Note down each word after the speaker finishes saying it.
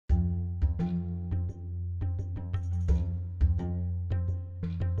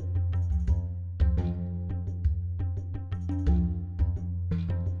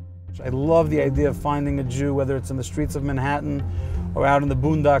I love the idea of finding a Jew, whether it's in the streets of Manhattan or out in the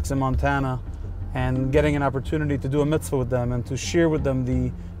boondocks in Montana, and getting an opportunity to do a mitzvah with them and to share with them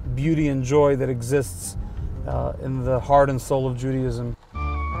the beauty and joy that exists in the heart and soul of Judaism.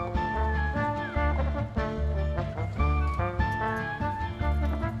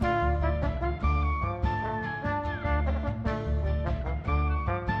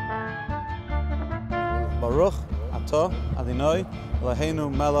 Baruch atah Adonai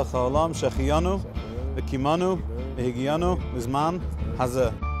Eloheinu melech haolam shehecheyanu v'kimanu v'higiyanu b'zman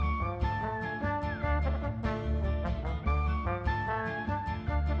hazeh.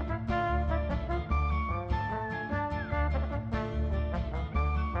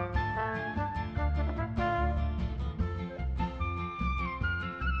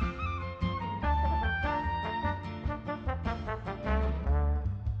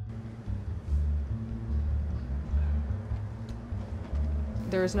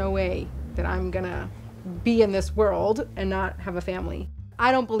 There's no way that I'm gonna be in this world and not have a family.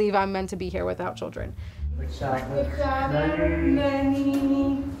 I don't believe I'm meant to be here without children.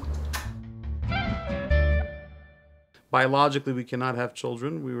 Biologically, we cannot have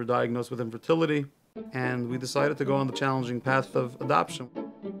children. We were diagnosed with infertility, and we decided to go on the challenging path of adoption.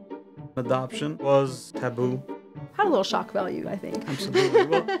 Adoption was taboo. Had a little shock value, I think. Absolutely.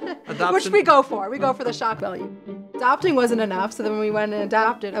 Well, adoption... Which we go for. We go for the shock value. Adopting wasn't enough, so then we went and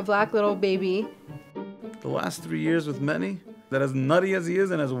adopted a black little baby. The last 3 years with Manny, that as nutty as he is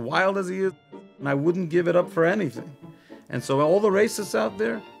and as wild as he is, and I wouldn't give it up for anything. And so all the racists out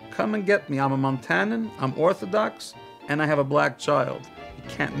there, come and get me. I'm a Montanan, I'm Orthodox, and I have a black child.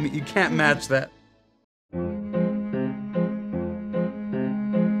 You can't match that.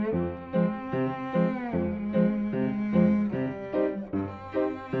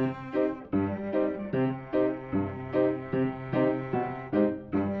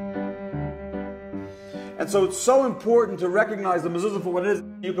 And so it's so important to recognize the mezuzah for what it is.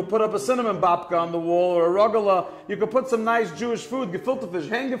 You could put up a cinnamon babka on the wall or a rugala. You could put some nice Jewish food, gefilte fish,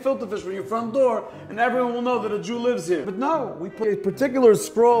 hang gefilte fish from your front door, and everyone will know that a Jew lives here. But no, we put a particular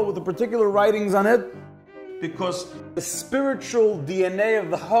scroll with the particular writings on it because the spiritual DNA of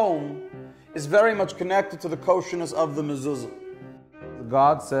the home is very much connected to the kosherness of the mezuzah.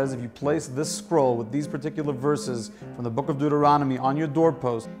 God says if you place this scroll with these particular verses from the book of Deuteronomy on your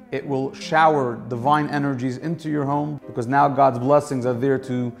doorpost, it will shower divine energies into your home because now God's blessings are there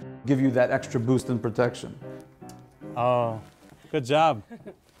to give you that extra boost in protection. Oh, good job.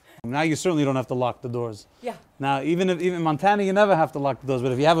 Now you certainly don't have to lock the doors. Yeah. Now even in Montana you never have to lock the doors,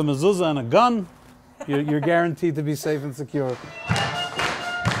 but if you have a mezuzah and a gun, you're guaranteed to be safe and secure.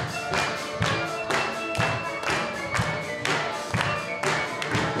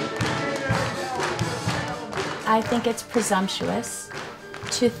 I think it's presumptuous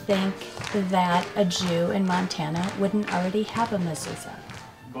to think that a Jew in Montana wouldn't already have a mezuzah.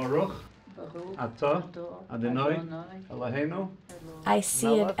 Baruch atah Adonai Eloheinu. I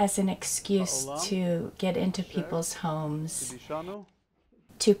see it as an excuse to get into people's homes,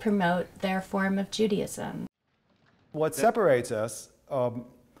 to promote their form of Judaism. What separates us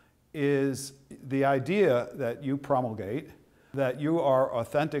is the idea that you promulgate, that you are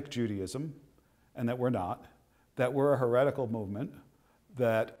authentic Judaism, and that we're not. That we're a heretical movement,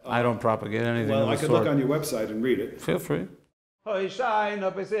 that... I don't propagate anything well, of the I could sort. look on your website and read it. Feel free. I'm trying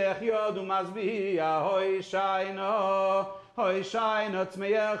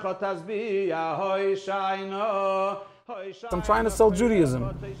to sell Judaism,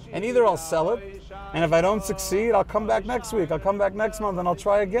 and either I'll sell it, and if I don't succeed, I'll come back next week, I'll come back next month, and I'll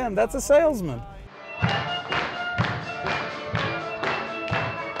try again. That's a salesman.